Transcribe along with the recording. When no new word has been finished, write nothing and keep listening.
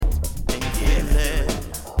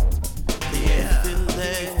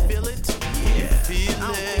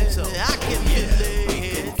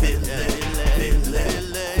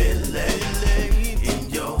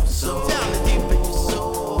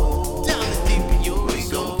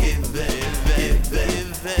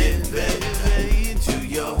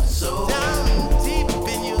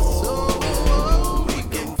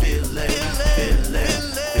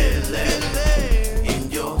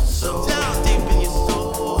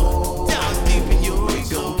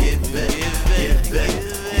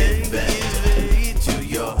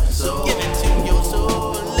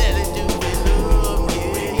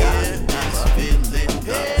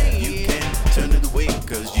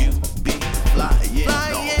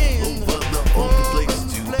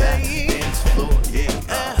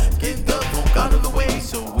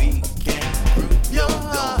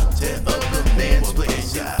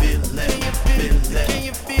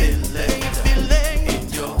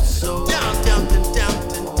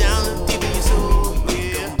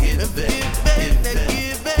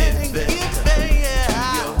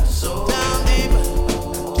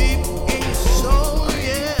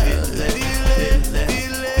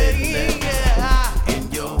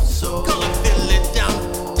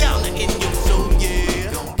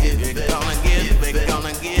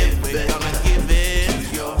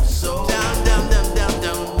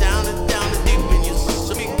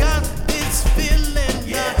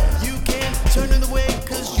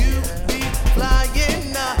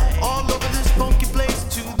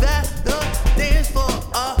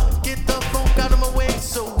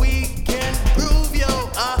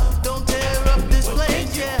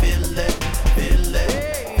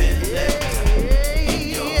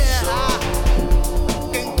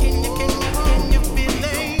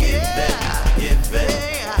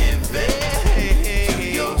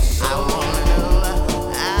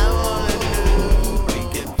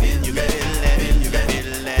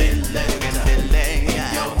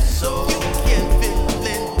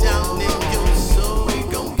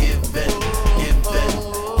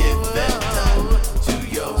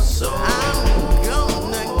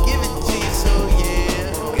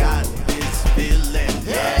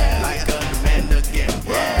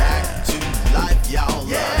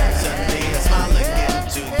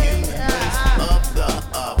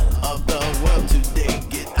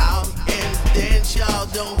Y'all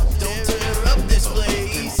don't tear up this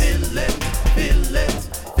place. Feel it, feel it,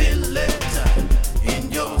 feel it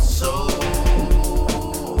in your soul.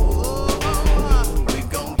 We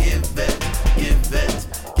gon' give it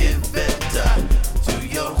to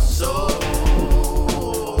your soul.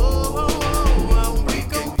 We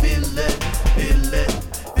gon' feel it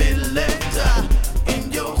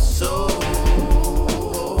in your soul.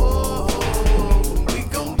 We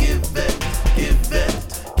gon' give it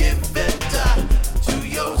to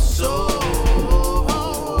your soul.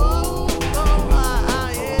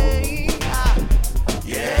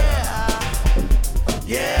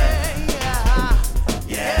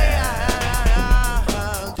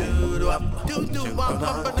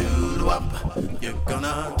 You're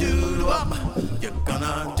gonna do up. You're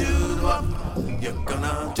gonna do up. You're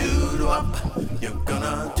gonna do up. You're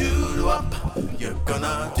gonna do up. You're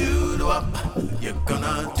gonna do up. You're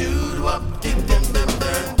gonna do up.